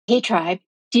Hey Tribe,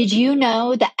 did you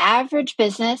know the average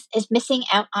business is missing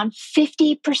out on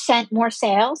 50% more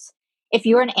sales? If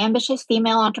you're an ambitious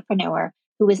female entrepreneur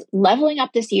who is leveling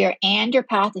up this year and your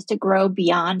path is to grow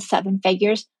beyond seven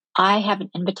figures, I have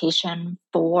an invitation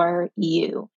for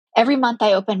you. Every month,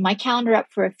 I open my calendar up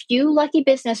for a few lucky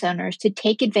business owners to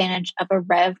take advantage of a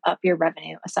Rev Up Your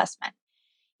Revenue assessment.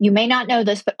 You may not know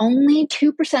this, but only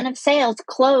 2% of sales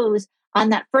close on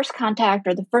that first contact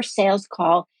or the first sales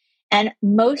call. And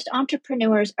most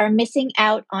entrepreneurs are missing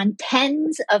out on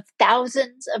tens of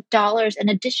thousands of dollars in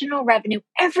additional revenue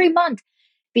every month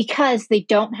because they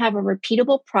don't have a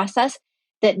repeatable process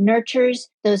that nurtures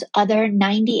those other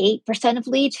 98% of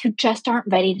leads who just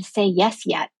aren't ready to say yes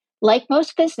yet. Like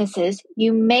most businesses,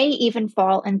 you may even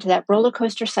fall into that roller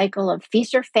coaster cycle of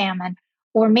feast or famine,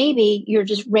 or maybe you're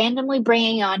just randomly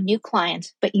bringing on new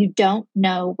clients, but you don't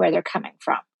know where they're coming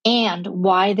from and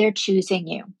why they're choosing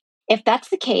you. If that's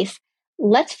the case,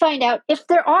 let's find out if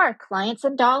there are clients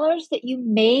and dollars that you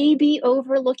may be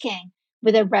overlooking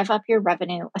with a Rev Up Your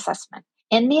Revenue assessment.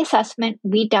 In the assessment,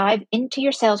 we dive into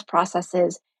your sales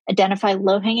processes, identify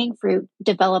low-hanging fruit,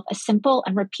 develop a simple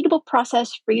and repeatable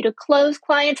process for you to close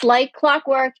clients like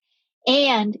clockwork,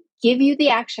 and give you the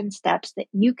action steps that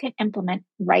you can implement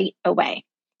right away.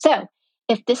 So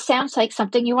if this sounds like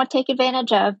something you want to take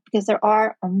advantage of, because there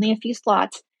are only a few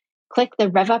slots, click the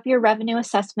Rev Up Your Revenue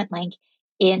assessment link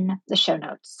in the show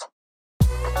notes.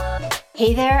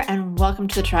 Hey there, and welcome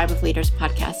to the Tribe of Leaders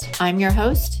podcast. I'm your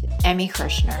host, Emmy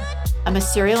Kirshner. I'm a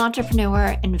serial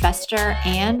entrepreneur, investor,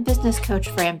 and business coach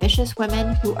for ambitious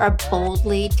women who are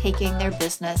boldly taking their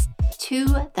business to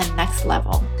the next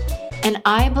level. And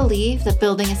I believe that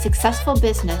building a successful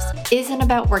business isn't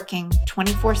about working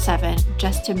 24/7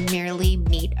 just to merely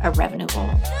meet a revenue goal.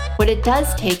 What it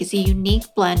does take is a unique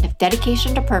blend of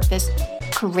dedication to purpose,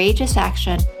 courageous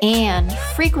action, and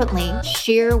frequently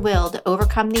sheer will to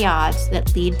overcome the odds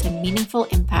that lead to meaningful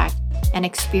impact and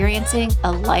experiencing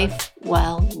a life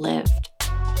well lived.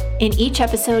 In each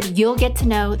episode, you'll get to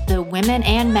know the women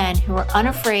and men who are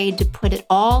unafraid to put it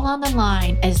all on the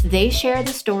line as they share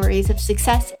the stories of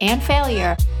success and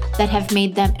failure that have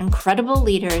made them incredible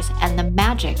leaders and the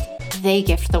magic they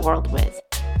gift the world with.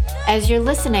 As you're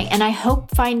listening, and I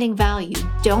hope finding value,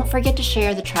 don't forget to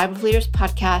share the Tribe of Leaders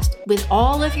podcast with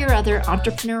all of your other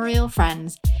entrepreneurial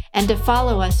friends and to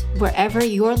follow us wherever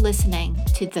you're listening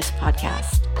to this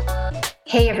podcast.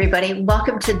 Hey, everybody.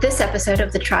 Welcome to this episode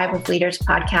of the Tribe of Leaders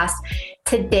podcast.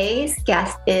 Today's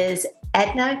guest is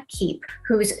Edna Keep,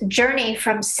 whose journey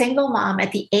from single mom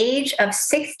at the age of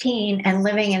 16 and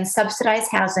living in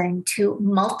subsidized housing to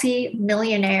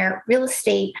multi-millionaire real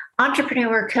estate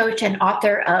entrepreneur, coach, and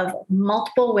author of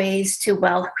Multiple Ways to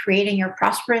Wealth, Creating Your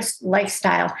Prosperous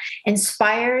Lifestyle,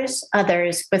 inspires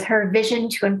others with her vision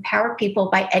to empower people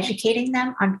by educating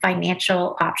them on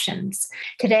financial options.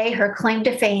 Today, her claim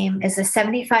to fame is a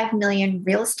 $75 million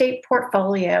real estate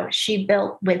portfolio she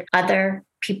built with other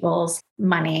people's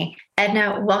money.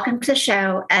 Edna, welcome to the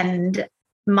show. And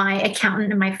my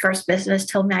accountant in my first business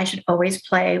told me I should always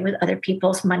play with other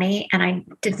people's money. And I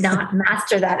did not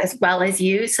master that as well as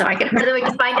you. So I can really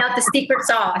find out the secret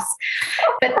sauce.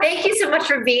 But thank you so much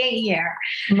for being here.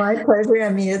 My pleasure,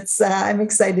 Emmy. I'm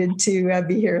excited to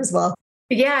be here as well.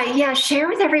 Yeah. Share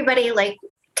with everybody,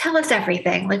 tell us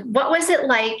everything. What was it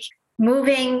like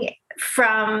moving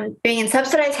from being in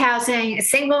subsidized housing, a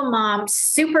single mom,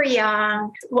 super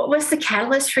young? What was the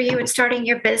catalyst for you in starting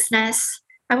your business?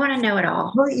 I want to know it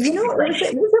all. Well,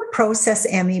 it was a process,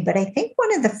 Emmy, but I think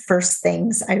one of the first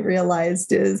things I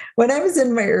realized is when I was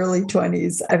in my early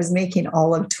 20s, I was making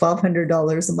all of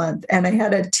 $1,200 a month, and I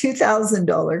had a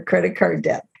 $2,000 credit card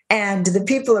debt. And the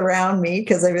people around me,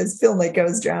 because I was feeling like I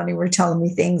was drowning, were telling me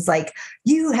things like,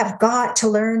 you have got to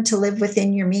learn to live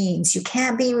within your means. You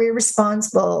can't be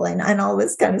irresponsible and all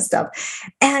this kind of stuff.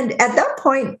 And at that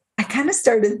point, I kind of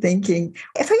started thinking,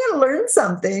 if I got to learn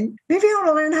something, maybe I want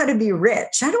to learn how to be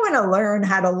rich. I don't want to learn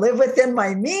how to live within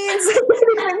my means. It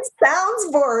even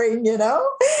sounds boring,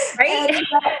 Right. And,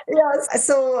 yes.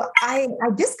 So I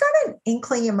just got an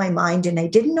inkling in my mind, and I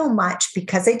didn't know much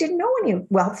because I didn't know any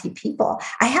wealthy people.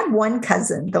 I had one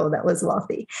cousin, though, that was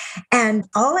wealthy. And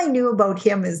all I knew about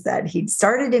him is that he'd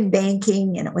started in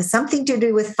banking, and it was something to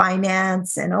do with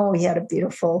finance. And, he had a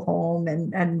beautiful home.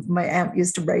 And my aunt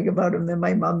used to brag about him, and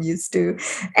my mom used to.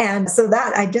 And so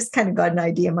that I just kind of got an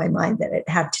idea in my mind that it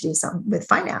had to do something with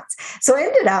finance. So I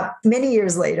ended up many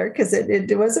years later, because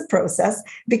it was a process,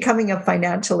 becoming a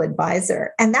financial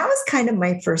advisor. And that was kind of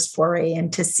my first foray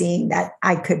into seeing that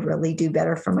I could really do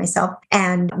better for myself.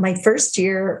 And my first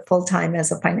year full time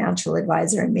as a financial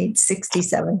advisor, I made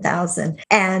 $67,000.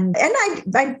 And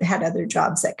I had other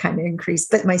jobs that kind of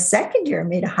increased. But my second year, I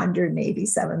made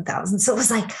 $187,000. So it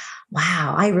was like,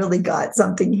 wow, I really got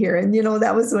something here. And,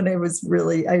 that was when I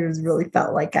really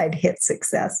felt like I'd hit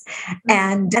success.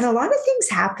 And a lot of things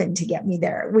happened to get me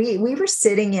there. We were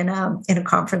sitting in a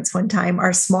conference one time.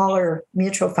 Our smaller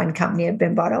mutual fund company had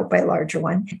been bought out by a larger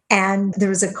one. And there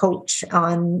was a coach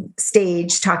on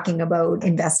stage talking about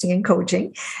investing and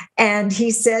coaching. And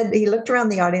he looked around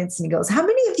the audience and he goes, how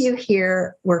many of you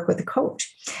here work with a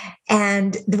coach?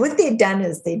 And what they'd done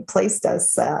is they'd placed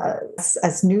us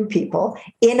as new people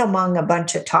in among a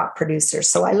bunch of top producers.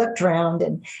 So I looked around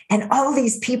and all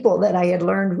these people that I had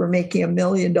learned were making $1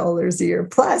 million a year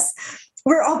plus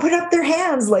were all put up their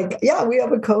hands like, yeah, we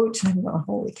have a coach. And I'm going,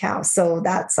 holy cow. So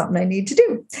that's something I need to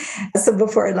do. So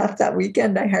before I left that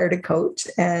weekend, I hired a coach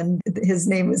and his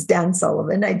name was Dan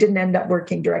Sullivan. I didn't end up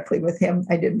working directly with him.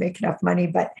 I didn't make enough money,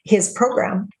 but his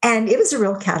program. And it was a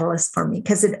real catalyst for me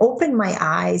because it opened my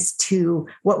eyes to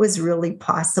what was really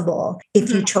possible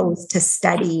if you chose to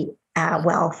study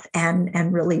wealth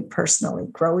and really personally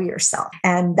grow yourself.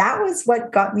 And that was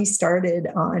what got me started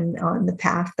on the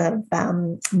path of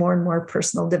more and more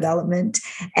personal development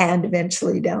and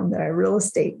eventually down the real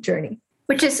estate journey.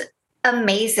 Which is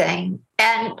amazing.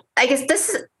 And I guess this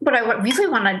is what I really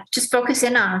want to just focus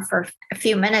in on for a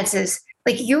few minutes is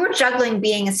like you were juggling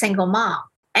being a single mom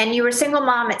and you were a single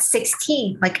mom at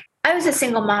 16. Like I was a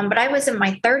single mom, but I was in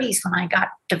my 30s when I got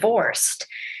divorced.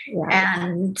 Yeah.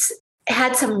 And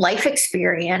had some life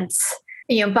experience,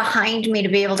 behind me to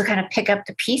be able to kind of pick up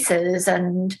the pieces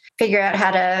and figure out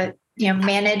how to,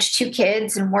 manage 2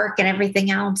 kids and work and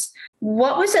everything else.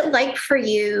 What was it like for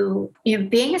you,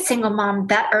 being a single mom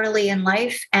that early in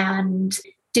life? And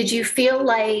did you feel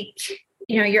like,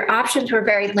 your options were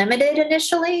very limited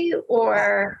initially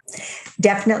or?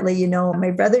 Definitely,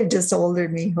 my brother just older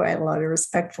than me, who I had a lot of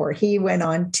respect for, he went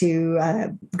on to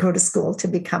go to school to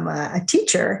become a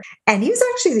teacher. And he was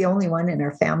actually the only one in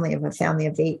our family of a family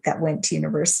of 8 that went to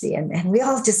university. And we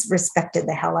all just respected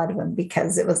the hell out of him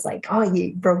because it was like, oh,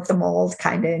 you broke the mold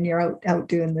kind of, and you're out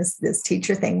doing this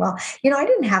teacher thing. Well, I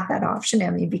didn't have that option,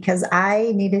 Emmy, because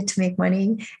I needed to make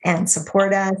money and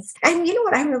support us. And you know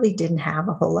what? I really didn't have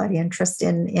a whole lot of interest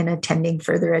in attending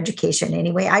further education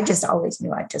anyway. I just always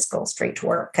knew I'd just go straight to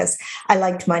work because I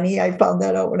liked money. I found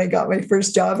that out when I got my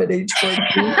first job at age 42.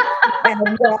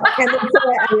 and so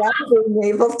I loved being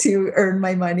able to earn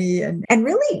my money and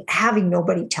really having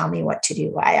nobody tell me what to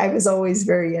do. I was always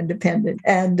very independent.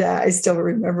 And I still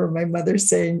remember my mother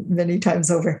saying many times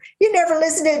over, you never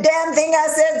listened to a damn thing I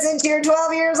said since you're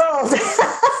 12 years old.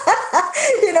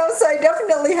 So I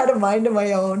definitely had a mind of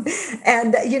my own.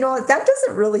 And, that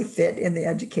doesn't really fit in the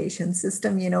education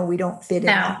system. We don't fit in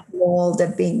that mold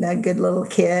of being that good little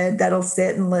kid that'll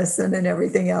sit and listen and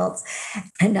everything else.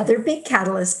 Another big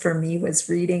catalyst for me was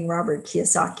reading Robert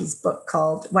Kiyosaki's book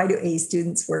called Why Do A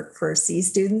Students Work for C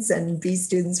Students and B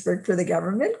Students Work for the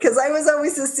Government? Because I was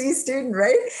always a C student,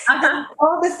 right? Uh-huh.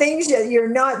 All the things that you're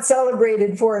not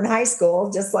celebrated for in high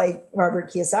school, just like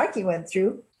Robert Kiyosaki went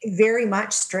through, very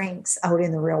much strengths out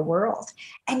in the real world.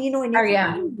 And,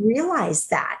 I realized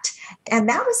that. And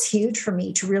that was huge for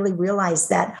me to really realize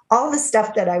that all the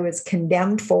stuff that I was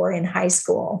condemned for in high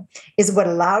school is what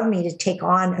allowed me to take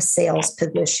on a sales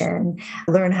position,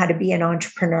 learn how to be an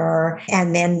entrepreneur,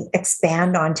 and then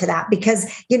expand onto that.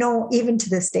 Because, even to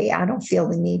this day, I don't feel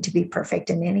the need to be perfect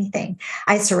in anything.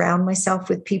 I surround myself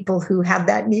with people who have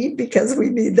that need because we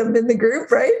need them in the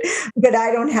group, right? But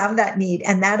I don't have that need.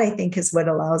 And that, I think, is what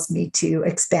allows me to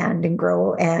expand and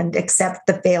grow and accept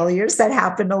the failures that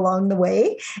happen along the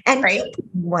way and keep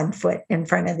one foot in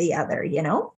front of the other,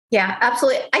 Yeah,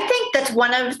 absolutely. I think that's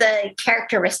one of the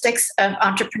characteristics of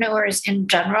entrepreneurs in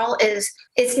general is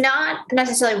it's not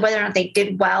necessarily whether or not they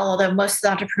did well, although most of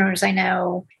the entrepreneurs I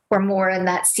know were more in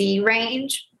that C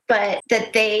range, but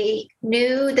that they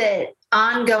knew that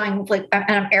ongoing, like, and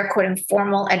I'm air quoting,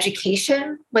 formal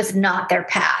education was not their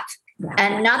path. Yeah.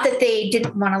 And not that they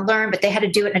didn't want to learn, but they had to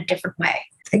do it in a different way.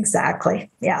 Exactly.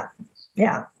 Yeah.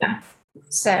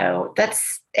 So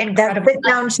that's incredible. That sit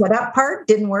down, shut up part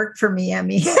didn't work for me,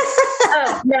 Emmy.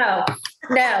 Oh, no.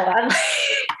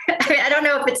 I don't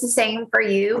know if it's the same for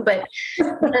you, but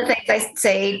one of the things I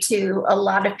say to a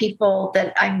lot of people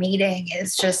that I'm meeting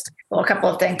is just, a couple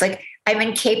of things. Like, I'm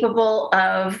incapable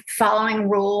of following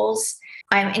rules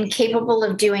I'm incapable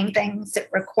of doing things that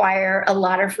require a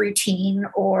lot of routine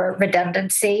or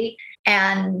redundancy.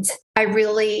 And I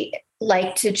really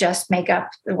like to just make up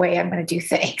the way I'm going to do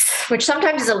things, which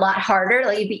sometimes is a lot harder.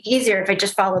 Like it'd be easier if I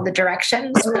just followed the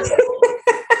directions.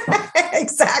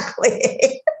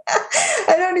 Exactly.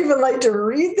 I don't even like to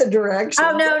read the directions.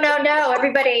 Oh, no.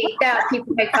 Everybody, no,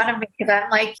 people make fun of me because I'm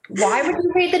like, why would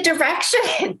you read the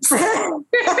directions? I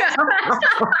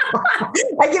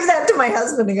give that to my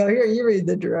husband and go, here, you read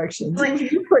the directions.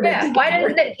 Like, yeah, why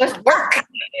doesn't it just work?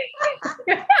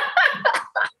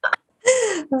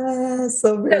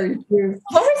 So very true.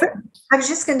 I was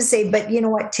just going to say, but you know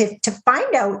what, to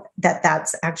find out that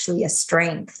that's actually a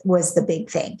strength was the big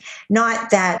thing.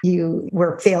 Not that you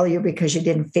were a failure because you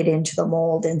didn't fit into the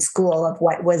mold in school of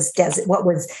what was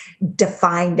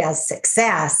defined as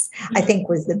success, I think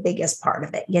was the biggest part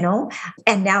of it, you know,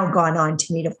 and now gone on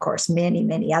to meet, of course, many,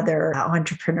 many other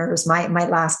entrepreneurs. My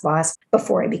last boss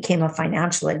before I became a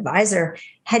financial advisor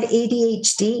had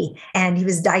ADHD, and he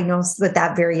was diagnosed with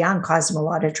that very young, caused him a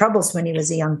lot of troubles when he was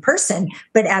a young person.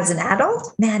 But as an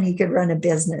adult, man, he could run a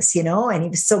business, you know, and he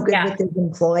was so good with his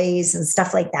employees and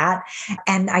stuff like that.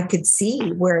 And I could see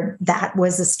where that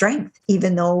was a strength,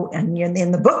 even though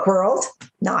in the book world,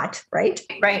 not, right?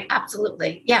 Right,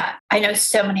 absolutely. Yeah. I know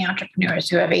so many entrepreneurs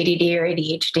who have ADD or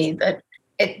ADHD that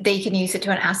they can use it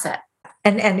to an asset.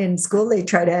 And in school, they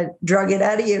try to drug it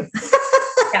out of you.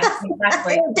 Yeah,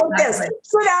 exactly.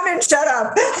 Sit down and shut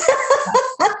up.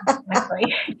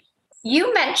 Exactly.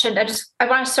 You mentioned, I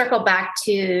want to circle back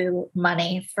to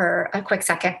money for a quick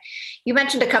second. You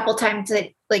mentioned a couple times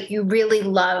that like you really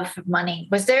love money.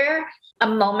 Was there a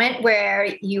moment where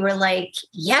you were like,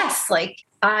 yes, like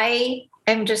I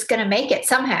am just going to make it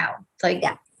somehow? Like,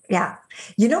 Yeah.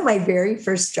 You know, my very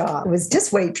first job was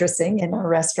just waitressing in a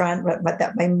restaurant, but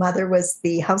that my mother was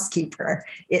the housekeeper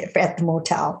at the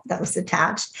motel that was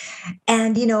attached.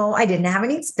 And, you know, I didn't have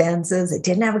any expenses. I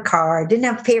didn't have a car. I didn't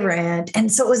have to pay rent.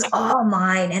 And so it was all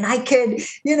mine. And I could,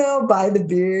 you know, buy the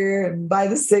beer and buy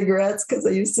the cigarettes because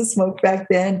I used to smoke back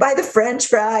then, buy the French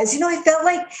fries. You know, I felt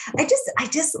like I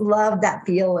just love that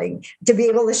feeling to be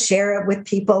able to share it with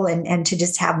people and to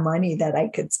just have money that I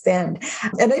could spend.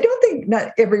 And I don't think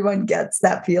not everyone gets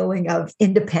that feeling of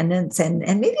independence and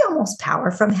maybe almost power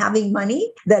from having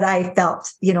money that I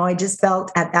felt. You know, I just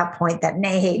felt at that point that,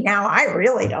 hey, now I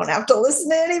really don't have to listen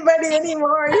to anybody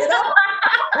anymore, you know?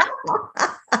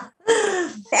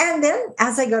 And then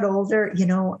as I got older, you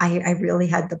know, I really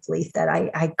had the belief that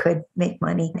I could make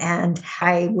money. And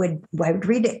I would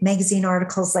read magazine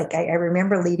articles. Like I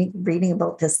remember reading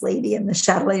about this lady in the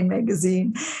Chatelaine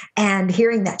magazine and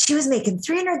hearing that she was making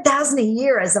 $300,000 a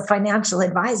year as a financial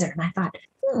advisor. And I thought,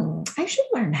 I should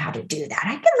learn how to do that.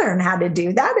 I can learn how to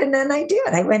do that. And then I did.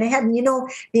 I went ahead and, you know,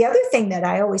 the other thing that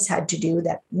I always had to do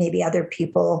that maybe other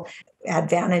people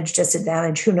advantage,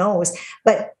 disadvantage, who knows?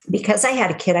 But because I had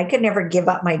a kid, I could never give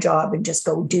up my job and just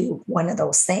go do one of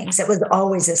those things. It was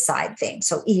always a side thing.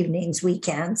 So evenings,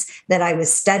 weekends that I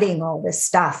was studying all this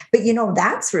stuff. But, you know,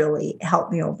 that's really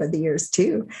helped me over the years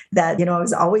too, that, you know, I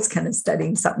was always kind of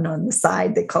studying something on the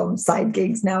side. They call them side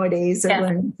gigs nowadays, or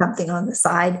learning something on the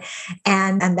side.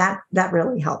 And that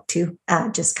really helped too.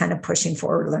 Just kind of pushing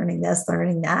forward, learning this,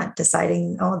 learning that,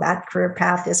 deciding, that career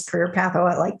path, this career path. Oh,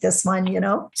 I like this one, you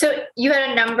know? So you had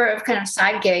a number of kind of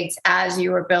side gigs as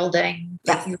you were building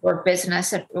your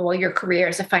business and your career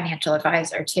as a financial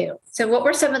advisor too. So what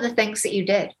were some of the things that you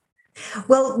did?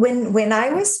 Well, when I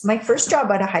was, my first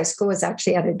job out of high school was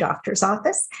actually at a doctor's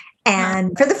office.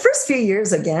 And for the first few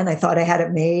years, again, I thought I had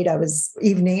it made. I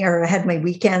had my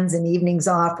weekends and evenings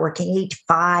off, working 8 to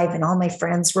 5, and all my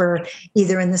friends were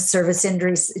either in the service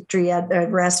industry at a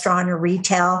restaurant or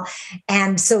retail.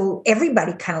 And so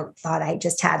everybody kind of thought I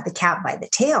just had the cat by the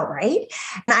tail, right?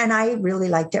 And I really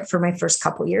liked it for my first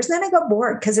couple of years. And then I got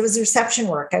bored because it was reception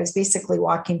work. I was basically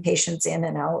walking patients in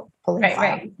and out,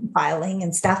 pulling filing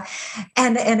and stuff.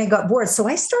 And I got bored. So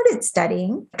I started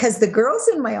studying because the girls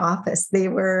in my office, they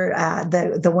were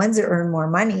the ones that earn more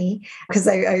money, because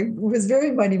I was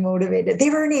very money motivated. They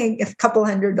were earning a couple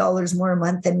 $100 more a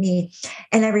month than me.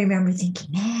 And I remember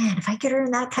thinking, man, if I could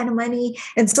earn that kind of money.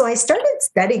 And so I started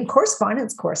studying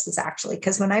correspondence courses, actually,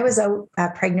 because when I was out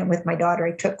pregnant with my daughter,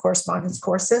 I took correspondence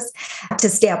courses to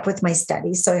stay up with my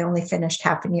studies. So I only finished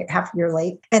half a year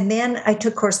late. And then I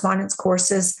took correspondence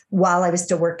courses while I was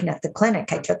still working at the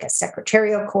clinic. I took a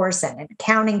secretarial course and an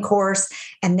accounting course.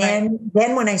 And then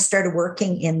when I started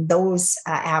working in those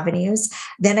avenues,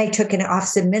 then I took an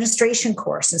office administration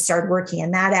course and started working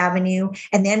in that avenue.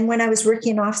 And then when I was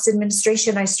working in office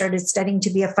administration, I started studying to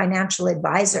be a financial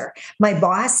advisor. My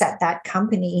boss at that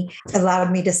company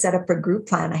allowed me to set up a group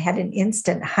plan. I had an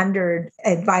instant 100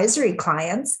 advisory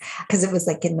clients because it was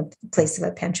like in the place of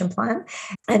a pension plan.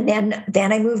 And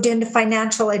then I moved into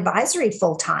financial advisory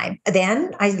full time.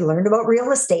 Then I learned about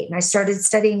real estate and I started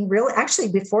studying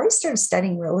before I started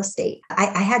studying real estate,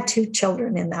 I had 2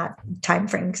 children in that time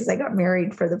frame because I got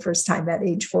married for the first time at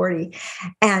age 40.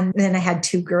 And then I had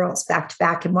 2 girls back to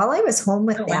back. And while I was home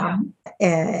with them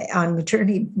on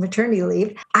maternity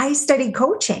leave, I studied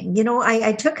coaching.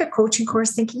 I took a coaching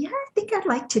course thinking, I think I'd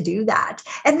like to do that.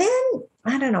 And then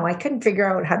I don't know, I couldn't figure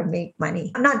out how to make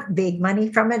money, not big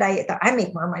money from it. I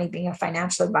make more money being a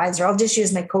financial advisor. I'll just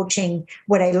use my coaching,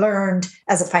 what I learned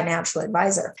as a financial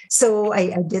advisor. So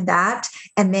I did that.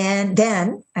 And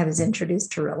then I was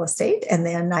introduced to real estate. And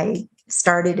then I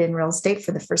started in real estate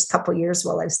for the first couple of years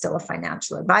while I was still a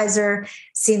financial advisor,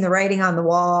 seeing the writing on the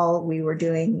wall. We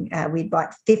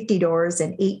bought 50 doors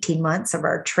in 18 months of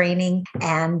our training.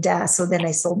 And so then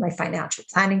I sold my financial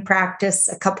planning practice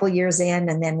a couple of years in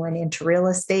and then went into real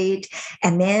estate.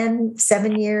 And then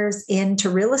 7 years into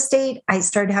real estate, I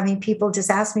started having people just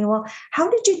ask me, well, how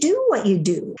did you do what you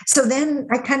do? So then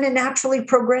I kind of naturally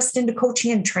progressed into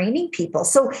coaching and training people.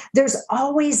 So there's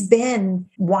always been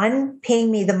one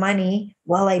paying me the money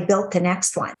while I built the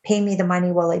next one, pay me the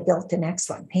money while I built the next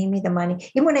one, pay me the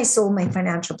money. Even when I sold my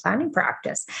financial planning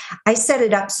practice, I set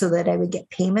it up so that I would get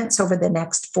payments over the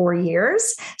next 4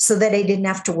 years so that I didn't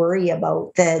have to worry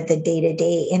about the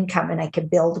day-to-day income and I could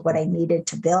build what I needed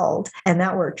to build. And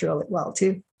that worked really well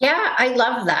too. Yeah, I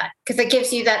love that because it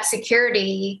gives you that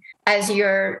security as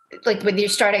you're like when you're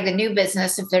starting the new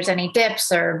business, if there's any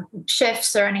dips or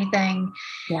shifts or anything.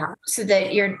 Yeah. So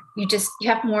that you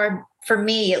have more, for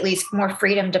me at least, more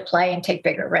freedom to play and take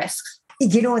bigger risks.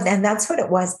 And that's what it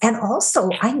was. And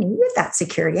also I needed that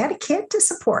security. I had a kid to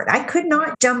support. I could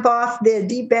not jump off the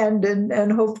deep end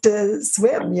and hope to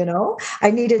swim, I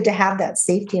needed to have that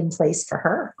safety in place for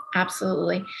her.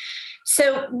 Absolutely.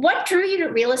 So what drew you to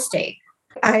real estate?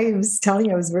 I was telling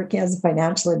you, I was working as a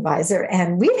financial advisor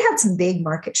and we'd had some big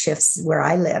market shifts where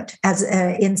I lived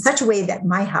in such a way that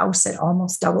my house had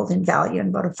almost doubled in value in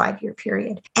about a 5-year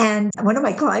period. And one of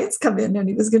my clients come in and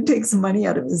he was going to take some money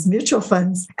out of his mutual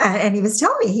funds. And he was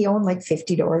telling me he owned like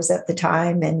 50 doors at the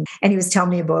time. And he was telling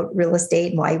me about real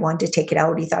estate and why he wanted to take it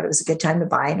out. He thought it was a good time to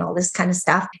buy and all this kind of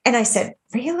stuff. And I said,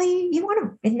 really? You want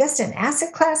to invest in an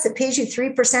asset class that pays you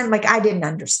 3%? Like I didn't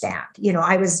understand.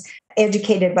 I was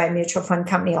educated by a mutual fund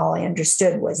company. All I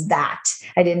understood was that.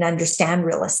 I didn't understand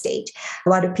real estate. A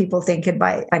lot of people think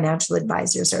financial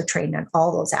advisors are trained on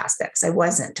all those aspects. I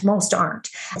wasn't. Most aren't.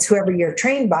 It's whoever you're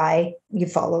trained by, you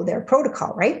follow their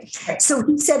protocol, right? So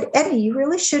he said, Eddie, you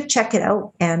really should check it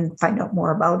out and find out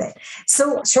more about it.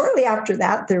 So shortly after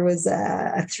that, there was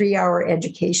a 3-hour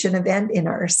education event in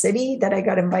our city that I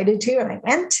got invited to, and I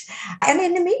went. And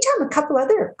in the meantime, a couple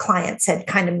other clients had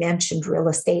kind of mentioned real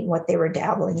estate and what they were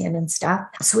dabbling in and stuff.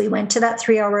 So we went to that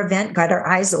 3-hour event, got our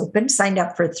eyes open, signed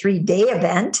up for a 3-day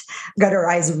event, got our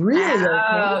eyes really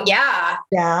open. Yeah.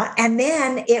 Yeah. And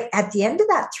then at the end of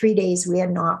that 3 days, we had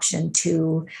an option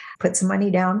to put some money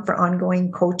down for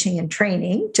ongoing coaching and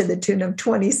training to the tune of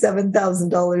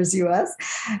 $27,000 US,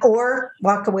 or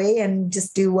walk away and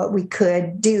just do what we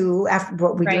could do after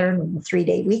what we learned in the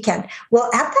 3-day weekend.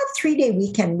 Well, at that 3-day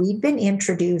weekend, we'd been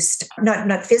introduced,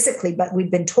 not physically, but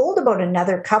we'd been told about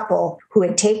another couple who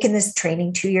had taken this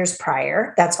training 2 years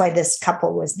prior. That's why this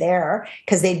couple was there,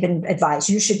 because they'd been advised,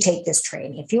 you should take this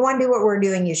training. If you want to do what we're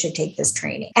doing, you should take this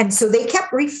training. And so they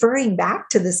kept referring back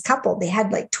to this couple. They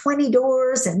had like 20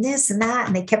 doors and this and that,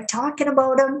 and they kept talking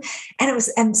about them.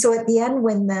 And so at the end,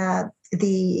 when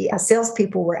the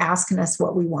salespeople were asking us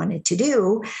what we wanted to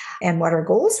do and what our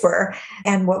goals were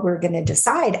and what we were going to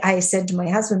decide, I said to my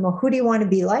husband, well, who do you want to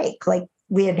be like? Like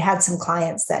we had some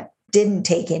clients that didn't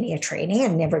take any training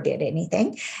and never did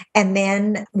anything. And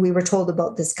then we were told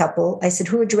about this couple. I said,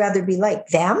 who would you rather be like,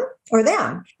 them or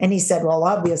them? And he said, well,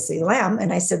 obviously them.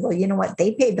 And I said, well, you know what?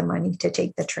 They paid the money to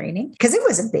take the training because it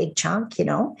was a big chunk,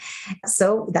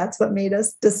 So that's what made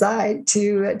us decide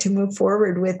to move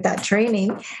forward with that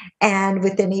training. And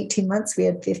within 18 months, we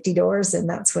had 50 doors. And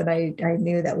that's when I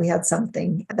knew that we had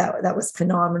something that was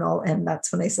phenomenal. And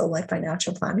that's when I sold my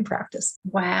financial planning practice.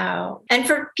 Wow. And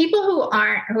for people who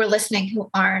are listening, who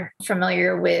aren't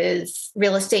familiar with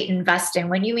real estate investing,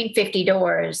 when you mean 50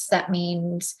 doors, that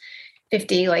means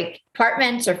 50 like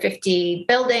apartments or 50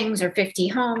 buildings or 50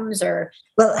 homes or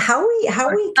Well, how we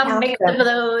some count mix of them.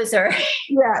 those or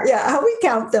Yeah. How we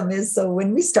count them is, so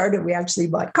when we started, we actually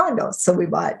bought condos. So we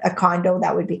bought a condo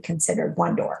that would be considered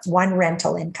one door, one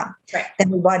rental income. right. Then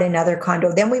we bought another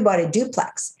condo. Then we bought a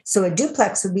duplex. So a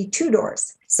duplex would be two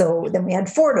doors. So then we had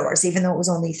four doors, even though it was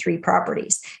only three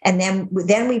properties. And then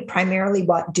we primarily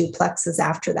bought duplexes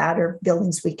after that, or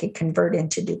buildings we could convert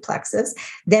into duplexes.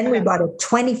 Then we Okay. bought a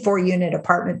 24 unit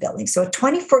apartment building. So a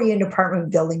 24 unit apartment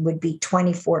building would be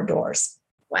 24 doors.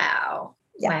 Wow.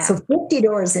 Yeah, Wow. so 50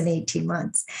 doors in 18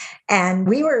 months. And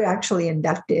we were actually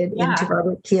inducted into Yeah.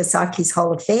 Robert Kiyosaki's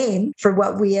Hall of Fame for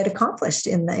what we had accomplished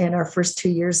in our first 2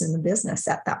 years in the business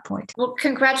at that point. Well,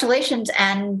 congratulations.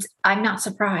 And I'm not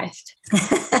surprised.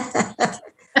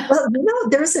 Well,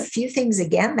 there's a few things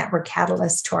again that were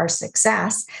catalysts to our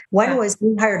success. One Yeah. was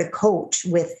we hired a coach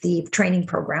with the training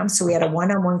program. So we had a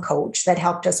one-on-one coach that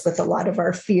helped us with a lot of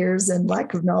our fears and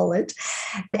lack of knowledge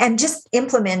and just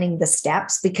implementing the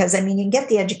steps. Because I mean, you can get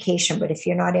the education, but if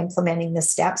you're not implementing the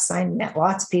steps, I met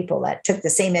lots of people that took the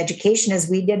same education as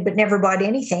we did, but never bought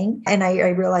anything. And I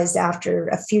realized after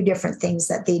a few different things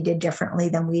that they did differently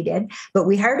than we did. But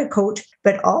we hired a coach,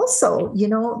 but also,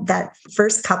 that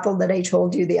first couple that I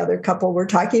told you, the other couple we're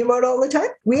talking about all the time,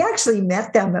 we actually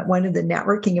met them at one of the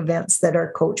networking events that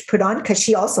our coach put on, because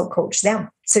she also coached them.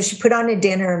 So she put on a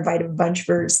dinner, invited a bunch of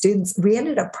her students. We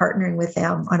ended up partnering with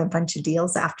them on a bunch of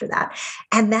deals after that.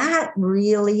 And that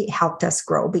really helped us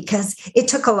grow, because it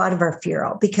took a lot of our fear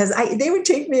out, because they would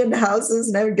take me into houses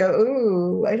and I would go,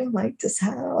 "Ooh, I don't like this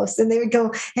house." And they would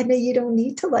go, "And no, you don't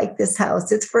need to like this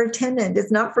house. It's for a tenant.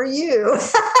 It's not for you."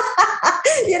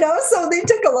 So they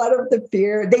took a lot of the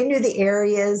fear. They knew the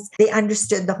areas. They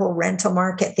understood the whole rental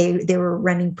market. They were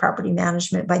running property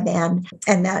management by then.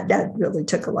 And that really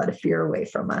took a lot of fear away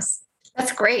from us.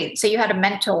 That's great. So you had a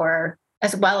mentor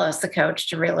as well as the coach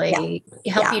to really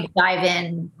help you dive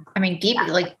in. I mean, deeply,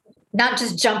 like not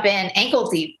just jump in ankle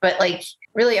deep, but like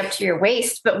really up to your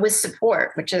waist, but with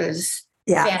support, which is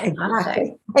fantastic.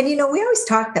 Exactly. And, we always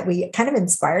talked that we kind of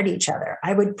inspired each other.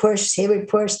 I would push, he would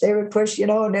push, they would push,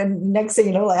 and then next thing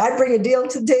you know, like I'd bring a deal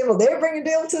to the table, they'd bring a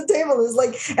deal to the table. It was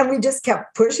like, and we just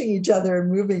kept pushing each other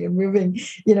and moving,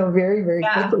 very, very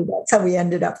quickly. That's how we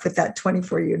ended up with that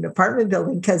 24-unit apartment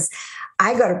building, because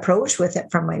I got approached with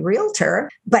it from my realtor,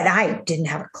 but I didn't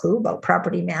have a clue about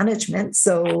property management.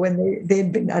 So when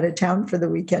they'd been out of town for the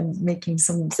weekend making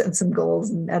some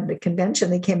goals and at the convention,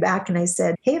 they came back and I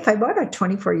said, "Hey, if I bought a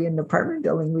 24-unit apartment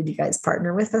building, would you guys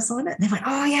partner with us on it?" And they went,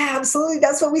 "Oh yeah, absolutely.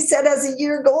 That's what we set as a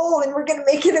year goal, and we're going to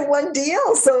make it in one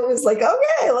deal." So it was like,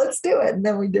 "Okay, let's do it." And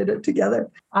then we did it together.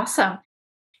 Awesome.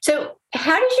 So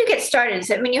how did you get started?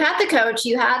 So, I mean, you had the coach,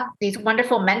 you had these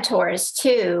wonderful mentors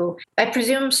too. I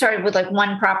presume started with like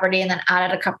one property and then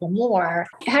added a couple more.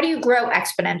 How do you grow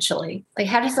exponentially? Like,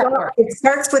 how does that work? It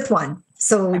starts with one.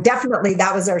 So definitely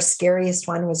that was our scariest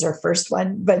one, was our first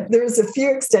one. But there was a few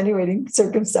extenuating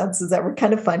circumstances that were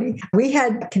kind of funny. We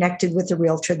had connected with a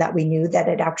realtor that we knew that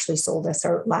had actually sold us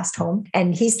our last home.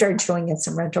 And he started showing us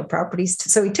some rental properties.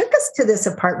 So he took us to this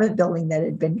apartment building that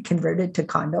had been converted to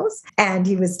condos. And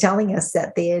he was telling us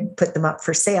that they had put them up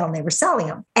for sale and they were selling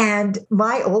them. And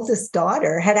my oldest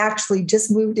daughter had actually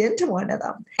just moved into one of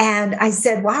them. And I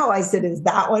said, "Wow." I said, "Is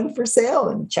that one for sale?"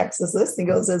 And checks his list and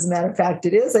goes, "As a matter of fact,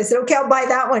 it is." I said, "Okay, I'll buy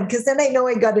that one," because then I know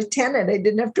I got a tenant. I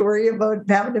didn't have to worry about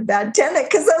having a bad tenant,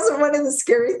 because those are one of the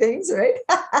scary things, right?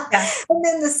 Yeah. And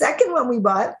then the second one we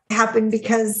bought happened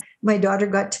because my daughter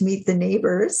got to meet the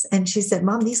neighbors and she said,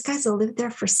 "Mom, these guys have lived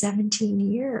there for 17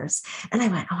 years. And I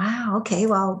went, "Wow, okay,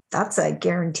 well, that's a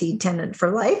guaranteed tenant for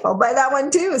life. I'll buy that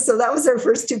one too." So that was our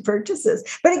first two purchases.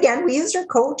 But again, we used our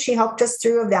coach. She helped us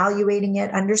through evaluating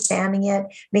it, understanding it,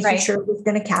 making sure it was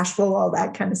going to cash flow, all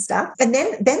that kind of stuff. And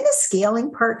then the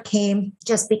scaling part came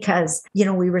just because,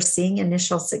 we were seeing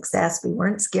initial success. We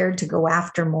weren't scared to go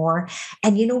after more.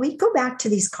 And, we'd go back to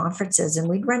these conferences and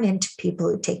we'd run into people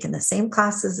who'd taken the same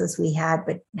classes as we had,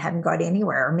 but hadn't got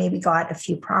anywhere, or maybe got a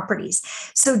few properties.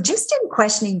 So just in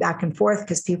questioning back and forth,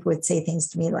 because people would say things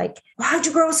to me like, "Well, how'd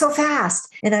you grow so fast?"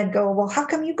 And I'd go, "Well, how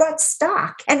come you got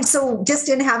stuck?" And so just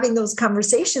in having those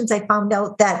conversations, I found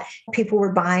out that people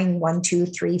were buying 1, 2,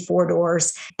 3, 4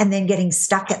 doors and then getting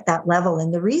stuck at that level.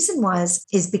 And the reason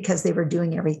is because they were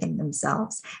doing everything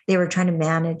themselves. They were trying to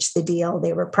manage the deal.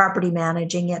 They were property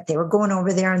managing it. They were going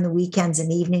over there on the weekends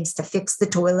and evenings to fix the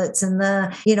toilets and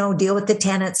deal with the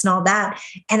tenants toilets and all that.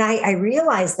 And I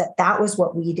realized that that was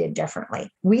what we did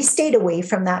differently. We stayed away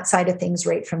from that side of things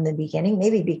right from the beginning,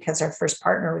 maybe because our first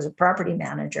partner was a property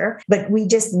manager, but we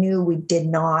just knew we did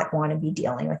not want to be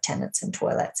dealing with tenants and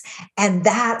toilets. And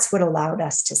that's what allowed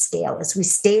us to scale, is we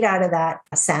stayed out of that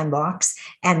sandbox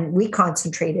and we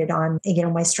concentrated on,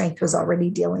 my strength was already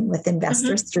dealing with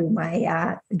investors through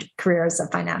my career as a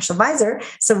financial advisor.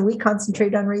 So we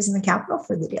concentrated on raising the capital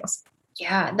for the deals.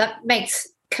 Yeah, that makes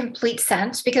complete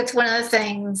sense, because one of the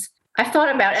things I've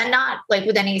thought about, and not like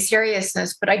with any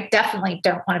seriousness, but I definitely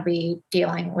don't want to be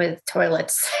dealing with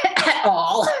toilets at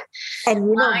all. And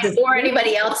or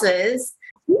anybody else's.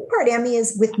 The part, Emmy,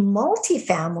 is with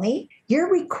multifamily,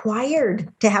 you're required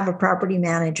to have a property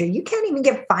manager. You can't even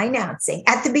get financing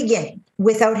at the beginning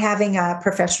without having a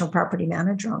professional property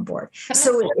manager on board.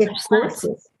 So it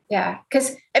forces. Yeah,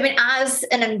 because as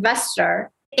an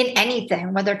investor in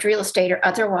anything, whether it's real estate or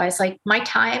otherwise, like my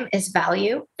time is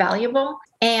valuable.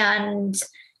 And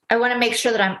I want to make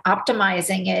sure that I'm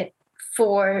optimizing it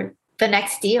for the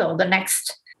next deal, the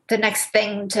next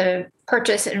thing to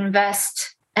purchase and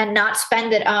invest, and not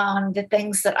spend it on the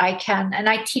things that I can. And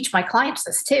I teach my clients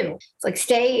this too. It's like,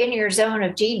 stay in your zone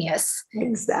of genius.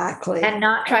 Exactly. And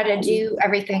not try to do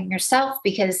everything yourself,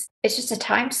 because it's just a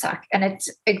time suck and it's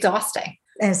exhausting.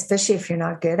 And especially if you're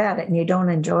not good at it and you don't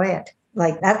enjoy it.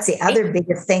 Like, that's the other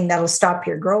biggest thing that'll stop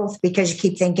your growth, because you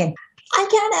keep thinking, I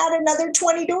can't add another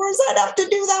 20 doors. I'd have to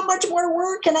do that much more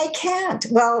work, and I can't.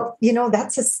 Well,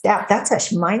 that's a step. That's a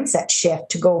mindset shift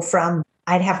to go from,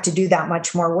 I'd have to do that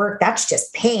much more work, that's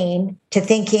just pain, to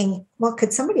thinking, well,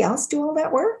 could somebody else do all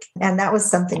that work? And that was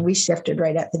something we shifted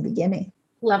right at the beginning.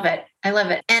 Love it. I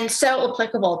love it. And so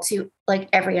applicable to like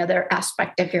every other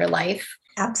aspect of your life.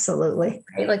 Absolutely.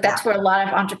 Right? Like that's where a lot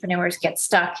of entrepreneurs get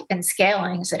stuck in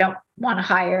scaling. So they don't want to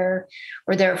hire,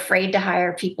 or they're afraid to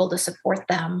hire people to support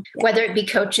them, whether it be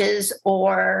coaches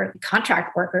or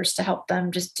contract workers to help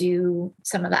them just do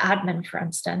some of the admin, for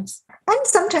instance. And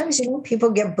sometimes, people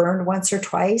get burned once or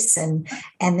twice and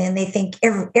then they think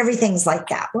everything's like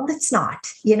that. Well, it's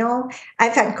not.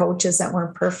 I've had coaches that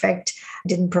weren't perfect,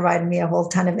 didn't provide me a whole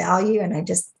ton of value, and I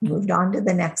just moved on to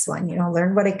the next one,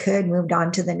 learned what I could, moved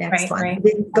on to the next one. Right.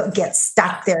 Didn't get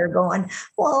stuck there going,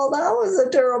 well, that was a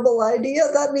terrible idea.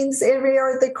 That means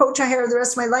the coach I hire the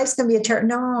rest of my life is going to be a terrible.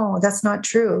 No, that's not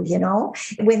true.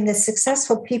 When the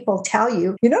successful people tell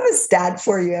you, a stat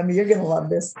for you, Emmy, you're going to love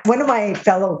this. One of my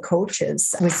fellow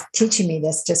coaches was teaching me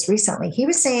this just recently. He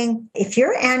was saying, if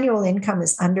your annual income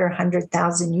is under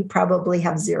 100,000, you probably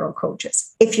have 0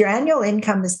 coaches. If your annual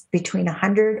income is between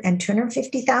 100 and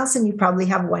 250,000, you probably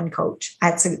have 1 coach.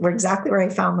 That's exactly where I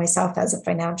found myself as a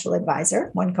financial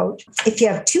advisor, 1 coach. If you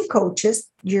have 2 coaches,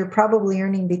 you're probably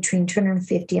earning between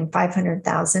 250 and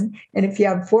 500,000. And if you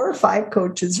have 4 or 5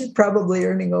 coaches, you're probably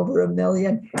earning over $1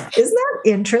 million. Isn't that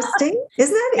interesting?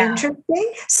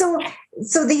 Interesting?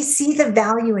 So they see the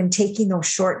value in taking those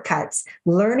shortcuts,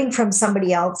 learning from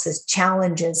somebody else's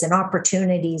challenges and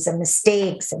opportunities and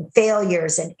mistakes and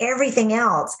failures and everything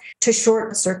else to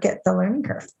short circuit the learning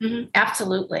curve. Mm-hmm.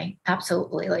 Absolutely.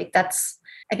 Absolutely. Like that's,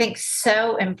 I think,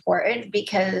 so important,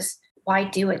 because why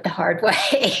do it the hard way?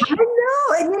 I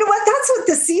know. And you know what? That's what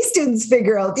the C students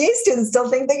figure out. The A students still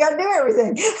think they got to do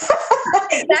everything.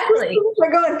 Exactly.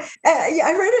 We're going,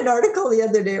 I read an article the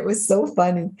other day. It was so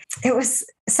funny.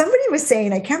 Somebody was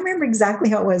saying, I can't remember exactly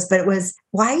how it was, but it was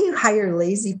why you hire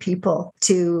lazy people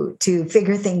to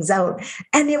figure things out.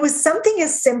 And it was something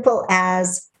as simple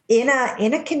as in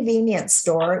a convenience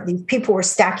store, these people were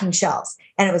stacking shelves,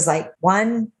 and it was like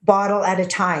 1 bottle at a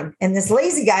time. And this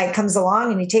lazy guy comes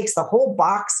along and he takes the whole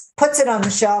box, puts it on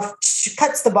the shelf,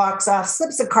 cuts the box off,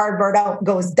 slips the cardboard out,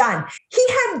 goes done. He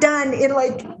had done in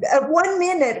like 1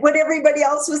 minute what everybody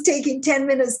else was taking 10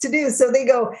 minutes to do. So they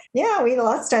go, yeah, we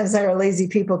lots of times hire lazy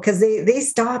people because they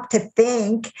stop to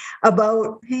think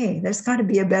about, hey, there's got to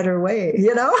be a better way,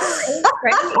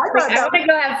 Right. I want to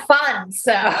go have fun.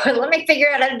 So let me figure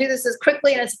out how to do this as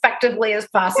quickly and as effectively as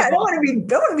possible. Yeah, I don't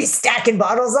want to be stacking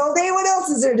bottles all day. What else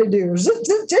is there to do?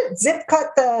 Zip cut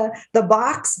the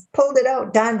box, pulled it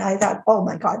out, done. I thought, oh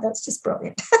my God, that's just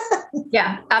brilliant.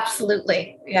 Yeah,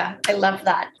 absolutely. Yeah, I love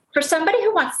that. For somebody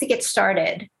who wants to get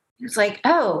started, it's like,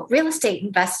 oh, real estate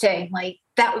investing, like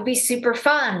that would be super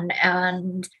fun.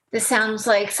 And this sounds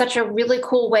like such a really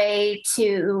cool way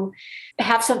to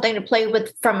have something to play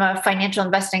with from a financial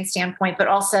investing standpoint, but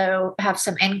also have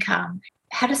some income.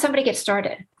 How does somebody get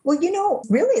started? Well,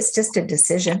 really, it's just a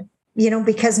decision.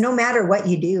 Because no matter what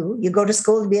you do, you go to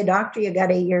school to be a doctor, you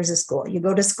got 8 years of school. You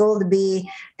go to school to be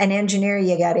an engineer,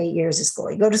 you got 8 years of school.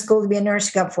 You go to school to be a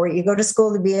nurse, you got 4. You go to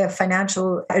school to be a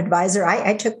financial advisor.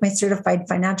 I took my certified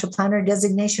financial planner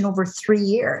designation over 3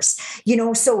 years.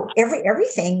 So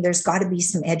everything, there's got to be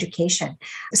some education.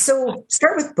 So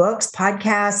start with books,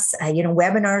 podcasts,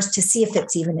 webinars to see if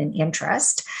it's even an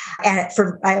interest. And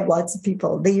I have lots of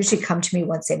people, they usually come to me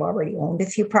once they've already owned a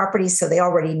few properties. So they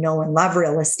already know and love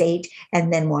real estate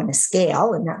and then want to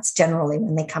scale. And that's generally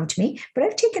when they come to me. But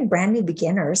I've taken brand new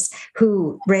beginners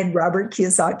who read Robert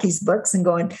Kiyosaki's books and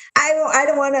going, I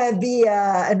don't want to be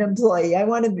an employee. I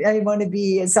want to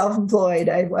be self-employed.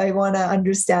 I want to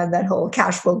understand that whole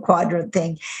cash flow quadrant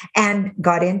thing, and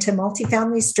got into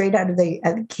multifamily straight out of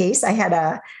the case. I had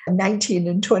a 19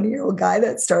 and 20-year-old guy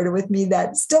that started with me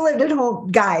that still lived at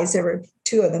home. Guys, there were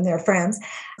 2 of them, they're friends,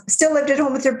 still lived at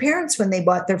home with their parents when they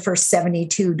bought their first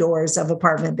 72 doors of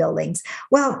apartment buildings.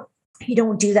 Well, you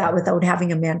don't do that without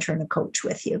having a mentor and a coach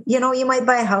with you. You might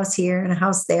buy a house here and a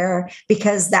house there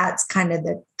because that's kind of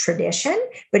the tradition.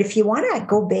 But if you want to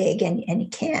go big, and you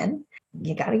can,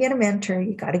 you got to get a mentor,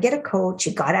 you got to get a coach,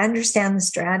 you got to understand the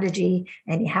strategy,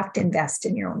 and you have to invest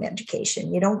in your own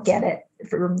education. You don't get it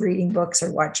from reading books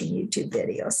or watching YouTube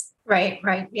videos. Right.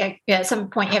 Yeah. At some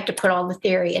point, you have to put all the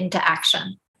theory into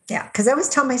action. Yeah, because I always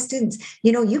tell my students,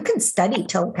 you can study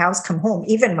till cows come home,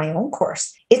 even my own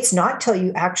course. It's not till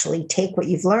you actually take what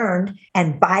you've learned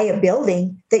and buy a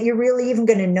building that you're really even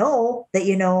going to know that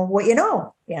you know what you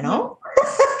know.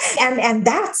 And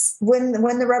that's when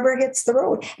the rubber hits the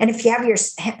road. And if you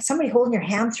have somebody holding your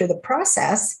hand through the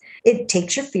process, it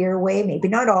takes your fear away. Maybe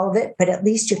not all of it, but at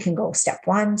least you can go step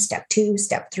 1, step 2,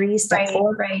 step 3, step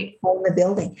 4, own the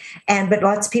building. But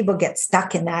lots of people get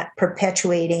stuck in that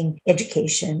perpetuating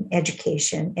education,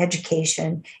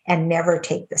 and never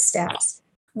take the steps.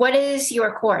 What is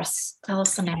your course? Tell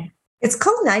us the name. It's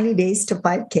called 90 Days to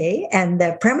 5K. And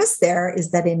the premise there is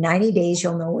that in 90 days,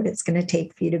 you'll know what it's going to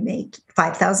take for you to make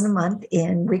 $5,000 a month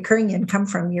in recurring income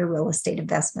from your real estate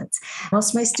investments.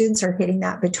 Most of my students are hitting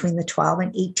that between the 12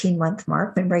 and 18 month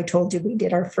mark. Remember, I told you we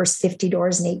did our first 50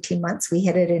 doors in 18 months. We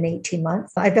hit it in 18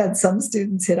 months. I've had some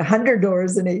students hit 100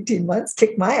 doors in 18 months,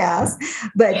 kick my ass.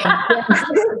 But,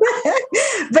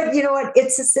 but you know what?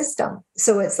 It's a system.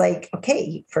 So it's like,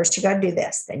 okay, first you got to do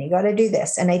this, then you got to do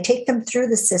this. And I take them through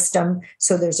the system.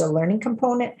 So there's a learning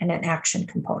component and an action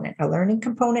component, a learning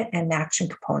component and an action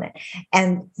component.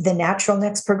 And the natural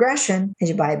next progression is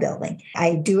you buy a building.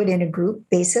 I do it in a group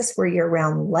basis where you're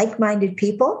around like-minded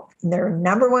people. And their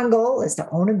number one goal is to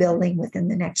own a building within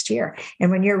the next year. And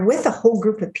when you're with a whole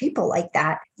group of people like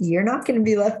that, you're not going to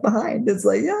be left behind. It's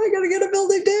like, yeah, I got to get a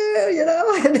building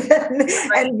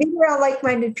too, and being around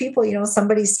like-minded people,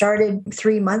 somebody started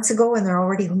 3 months ago and they're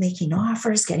already making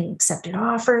offers, getting accepted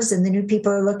offers. And the new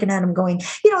people are looking at them going,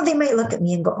 they might look at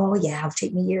me and go, oh yeah, it'll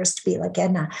take me years to be like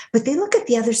Edna. But they look at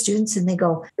the other students and they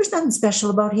go, there's nothing special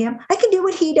about him. I can do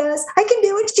what he does. I can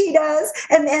do what she does.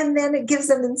 And then it gives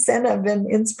them incentive and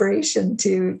inspiration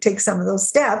to take some of those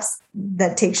steps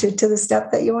that takes you to the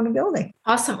step that you own a building.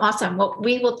 Awesome. Well,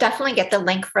 we will definitely get the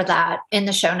link for that in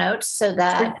the show notes so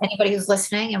that anybody who's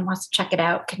listening and wants to check it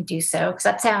out can do so, because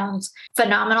that sounds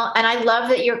phenomenal. And I love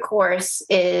that your course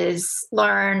is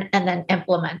learn and then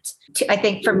implement. I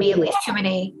think for me, at least too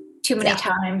many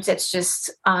times, it's just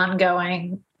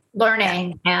ongoing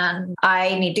learning, and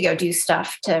I need to go do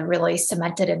stuff to really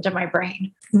cement it into my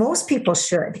brain. Most people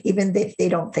should, even if they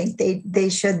don't think they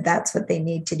should. That's what they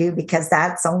need to do, because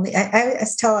that's only. I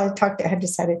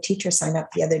just had a teacher sign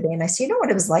up the other day, and I said, you know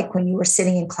what it was like when you were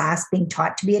sitting in class being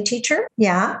taught to be a teacher?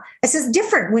 Yeah, I said, it's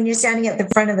different when you're standing at the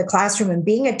front of the classroom and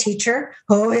being a teacher.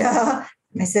 Oh yeah.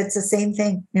 I said, it's the same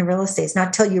thing in real estate. It's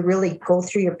not till you really go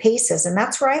through your paces. And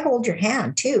that's where I hold your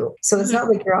hand too. So it's not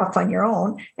like you're off on your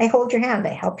own. I hold your hand. I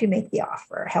help you make the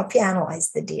offer, help you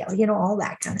analyze the deal, all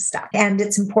that kind of stuff. And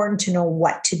it's important to know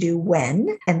what to do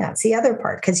when. And that's the other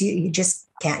part, because you just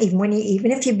can't, even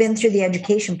if you've been through the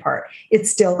education part, it's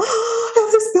still, I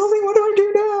have this building, what do I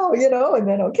do now? And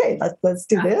then, okay, let's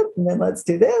do this. And then let's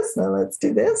do this. And then let's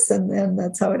do this. And then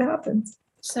that's how it happens.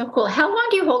 So cool. How long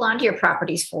do you hold on to your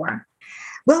properties for?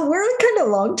 Well, we're in kind of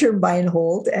long-term buy and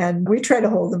hold, and we try to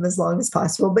hold them as long as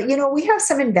possible. But, we have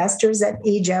some investors that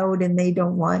age out and they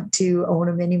don't want to own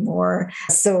them anymore.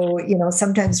 So,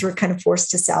 sometimes we're kind of forced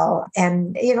to sell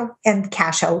and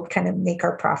cash out, kind of make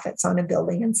our profits on a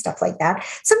building and stuff like that.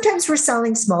 Sometimes we're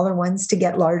selling smaller ones to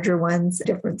get larger ones,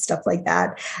 different stuff like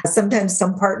that. Sometimes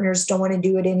some partners don't want to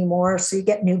do it anymore. So you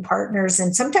get new partners,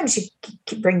 and sometimes you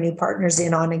bring new partners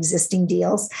in on existing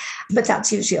deals. But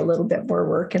that's usually a little bit more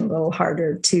work and a little harder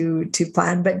easier to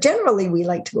plan. But generally, we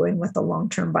like to go in with a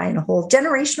long-term buy and hold.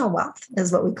 Generational wealth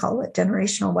is what we call it.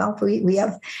 Generational wealth.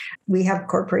 We have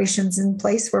corporations in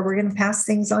place where we're going to pass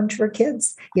things on to our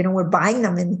kids. We're buying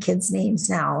them in the kids' names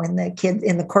now, in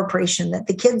the corporation that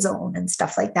the kids own and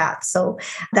stuff like that. So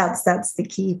that's the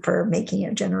key for making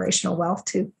it generational wealth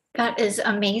too. That is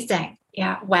amazing.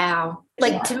 Yeah. Wow.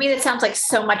 To me, that sounds like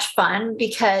so much fun,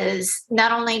 because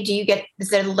not only do you get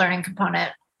the learning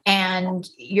component and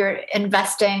you're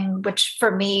investing, which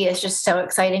for me is just so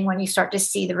exciting when you start to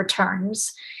see the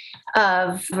returns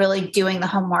of really doing the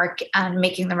homework and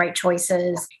making the right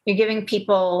choices. You're giving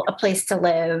people a place to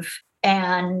live,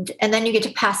 and then you get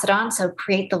to pass it on. So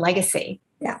create the legacy.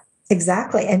 Yeah.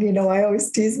 Exactly. And, I always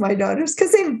tease my daughters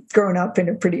because they've grown up in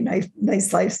a pretty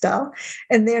nice lifestyle,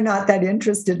 and they're not that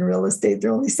interested in real estate.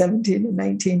 They're only 17 and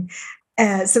 19.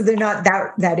 So they're not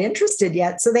that interested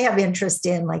yet. So they have interest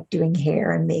in like doing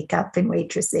hair and makeup and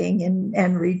waitressing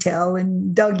and retail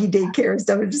and doggy daycare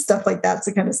and stuff like that. It's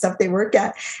the kind of stuff they work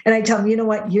at. And I tell them, you know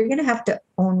what, you're going to have to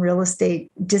own real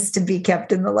estate just to be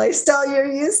kept in the lifestyle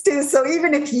you're used to. So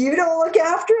even if you don't look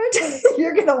after it,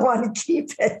 you're going to want to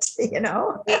keep it,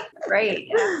 Right.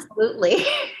 Absolutely.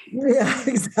 Yeah,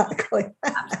 exactly.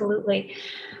 Absolutely.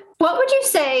 What would you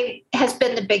say has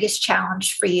been the biggest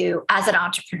challenge for you as an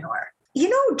entrepreneur?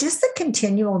 Just the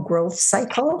continual growth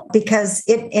cycle, because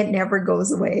it never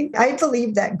goes away. I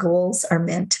believe that goals are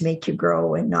meant to make you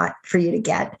grow and not for you to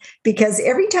get, because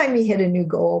every time you hit a new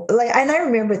goal, and I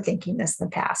remember thinking this in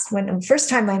the past, when the first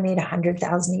time I made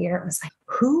 100,000 a year, it was like,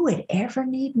 who would ever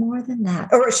need more than that?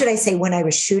 Or should I say, when I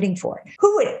was shooting for it,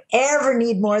 who would ever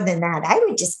need more than that? I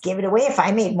would just give it away if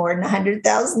I made more than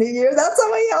 100,000 a year. That's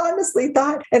how I honestly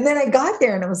thought. And then I got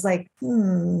there and it was like,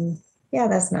 yeah,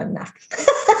 that's not enough.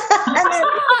 And then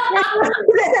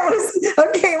it was,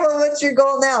 okay, well, what's your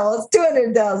goal now? Well, it's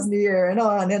 200,000 a year, and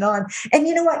on and on. And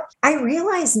you know what? I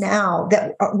realize now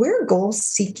that we're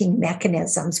goal-seeking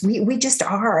mechanisms. We just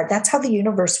are. That's how the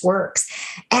universe works.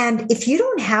 And if you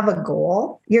don't have a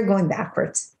goal, you're going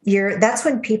backwards. That's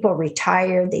when people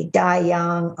retire, they die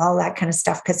young, all that kind of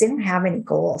stuff, because they don't have any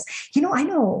goals. I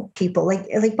know people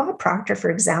like Bob Proctor, for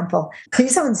example.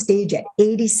 He's on stage at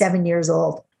 87 years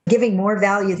old, giving more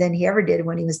value than he ever did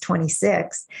when he was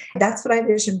 26. That's what I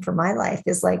vision for my life,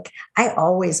 is like, I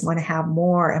always want to have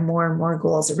more and more and more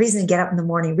goals, a reason to get up in the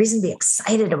morning, a reason to be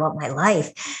excited about my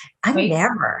life. I'm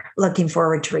never looking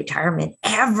forward to retirement,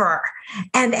 ever.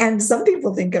 And some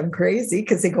people think I'm crazy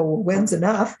because they go, well, when's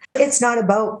enough? It's not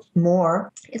about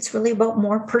more. It's really about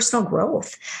more personal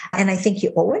growth. And I think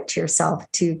you owe it to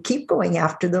yourself to keep going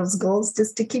after those goals,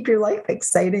 just to keep your life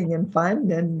exciting and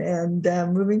fun and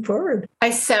moving forward. I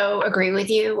so agree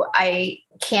with you. I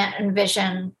can't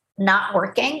envision not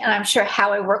working. And I'm sure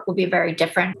how I work will be very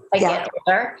different as I get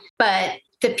older. But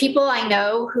the people I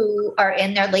know who are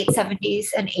in their late 70s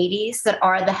and 80s that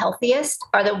are the healthiest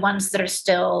are the ones that are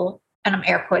still, and I'm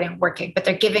air quoting, working, but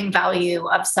they're giving value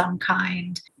of some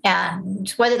kind. And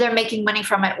whether they're making money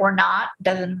from it or not,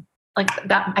 doesn't, like,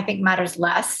 that I think matters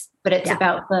less. But it's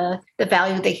about the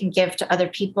value they can give to other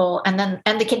people, and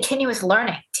the continuous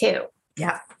learning too.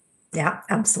 Yeah. Yeah,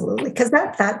 absolutely. Because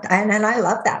that and I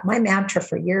love that. My mantra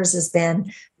for years has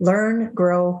been learn,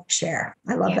 grow, share.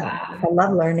 I love that. I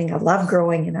love learning. I love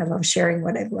growing, and I love sharing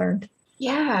what I've learned.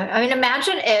 Yeah. I mean,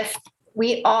 imagine if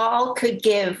we all could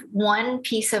give one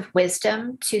piece of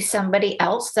wisdom to somebody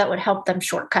else that would help them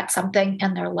shortcut something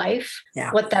in their life,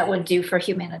 what that would do for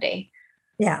humanity.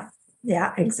 Yeah.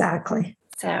 Yeah, exactly.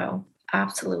 So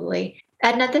absolutely.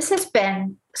 Edna, this has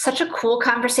been such a cool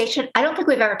conversation. I don't think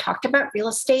we've ever talked about real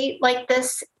estate like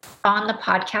this on the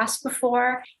podcast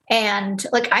before. And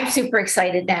I'm super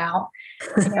excited now.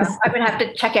 I'm going to have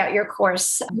to check out your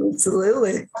course.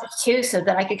 Absolutely. Too, so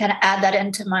that I could kind of add that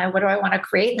into my, what do I want to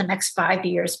create in the next 5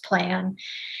 years plan.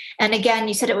 And again,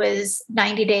 you said it was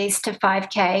 90 days to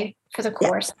 5K for the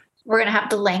course. Yeah. We're going to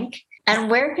have the link. And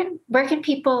where can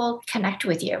people connect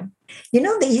with you?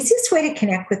 The easiest way to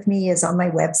connect with me is on my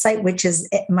website, which is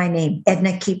my name,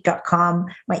 ednakeep.com.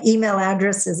 My email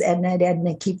address is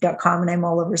edna@ednakeep.com, and I'm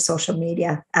all over social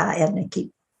media, Edna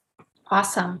Keep.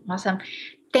 Awesome.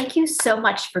 Thank you so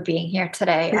much for being here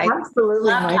today.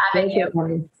 Absolutely. I love having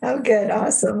you. Oh, good.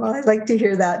 Awesome. Well, I'd like to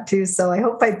hear that too. So I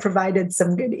hope I provided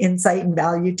some good insight and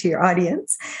value to your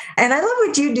audience. And I love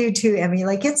what you do too, Emmy.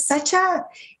 It's such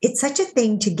a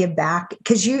thing to give back,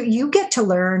 because you get to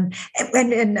learn,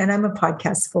 and I'm a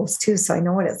podcast host too, so I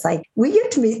know what it's like. We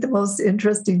get to meet the most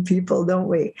interesting people, don't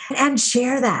we? And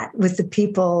share that with the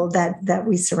people that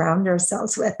we surround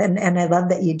ourselves with. And I love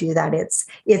that you do that.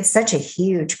 It's such a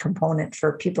huge component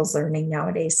for people's learning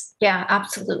nowadays. Yeah,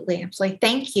 absolutely. Absolutely.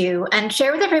 Thank you. And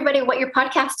share with everybody what your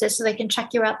podcast is so they can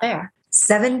check you out there.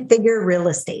 7-Figure Real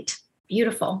Estate.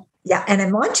 Beautiful. Yeah, and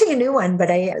I'm launching a new one, but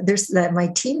my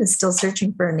team is still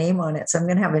searching for a name on it. So I'm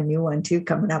going to have a new one too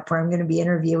coming up where I'm going to be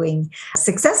interviewing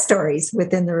success stories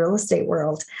within the real estate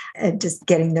world and just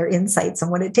getting their insights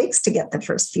on what it takes to get the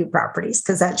first few properties,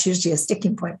 because that's usually a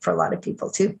sticking point for a lot of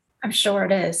people too. I'm sure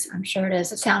it is.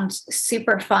 It sounds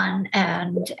super fun.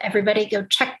 And everybody go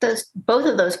check both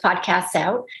of those podcasts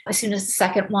out as soon as the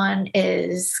second one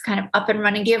is kind of up and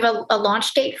running. Do you have a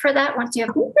launch date for that once you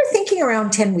have? We're thinking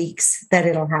around 10 weeks that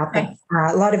it'll happen. Okay.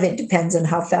 A lot of it depends on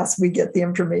how fast we get the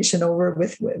information over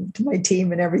with my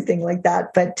team and everything like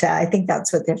that. But I think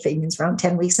that's what they're thinking is around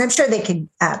 10 weeks. And I'm sure they can,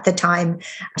 at the time,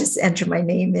 just enter my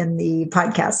name in the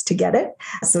podcast to get it.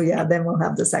 So yeah, then we'll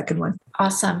have the second one.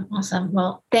 Awesome.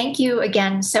 Well, thank you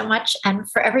again so much.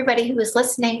 And for everybody who is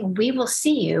listening, we will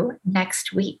see you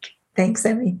next week. Thanks,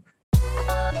 Emmy.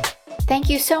 Thank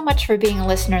you so much for being a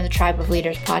listener of the Tribe of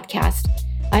Leaders podcast.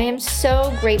 I am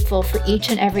so grateful for each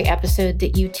and every episode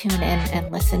that you tune in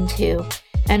and listen to.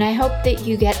 And I hope that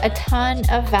you get a ton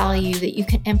of value that you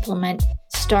can implement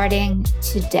starting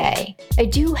today. I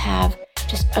do have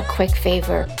just a quick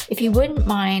favor. If you wouldn't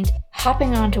mind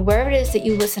hopping on to wherever it is that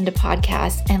you listen to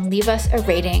podcasts and leave us a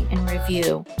rating and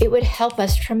review, it would help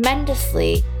us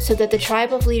tremendously so that the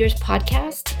Tribe of Leaders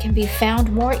podcast can be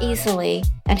found more easily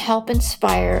and help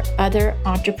inspire other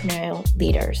entrepreneurial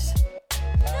leaders.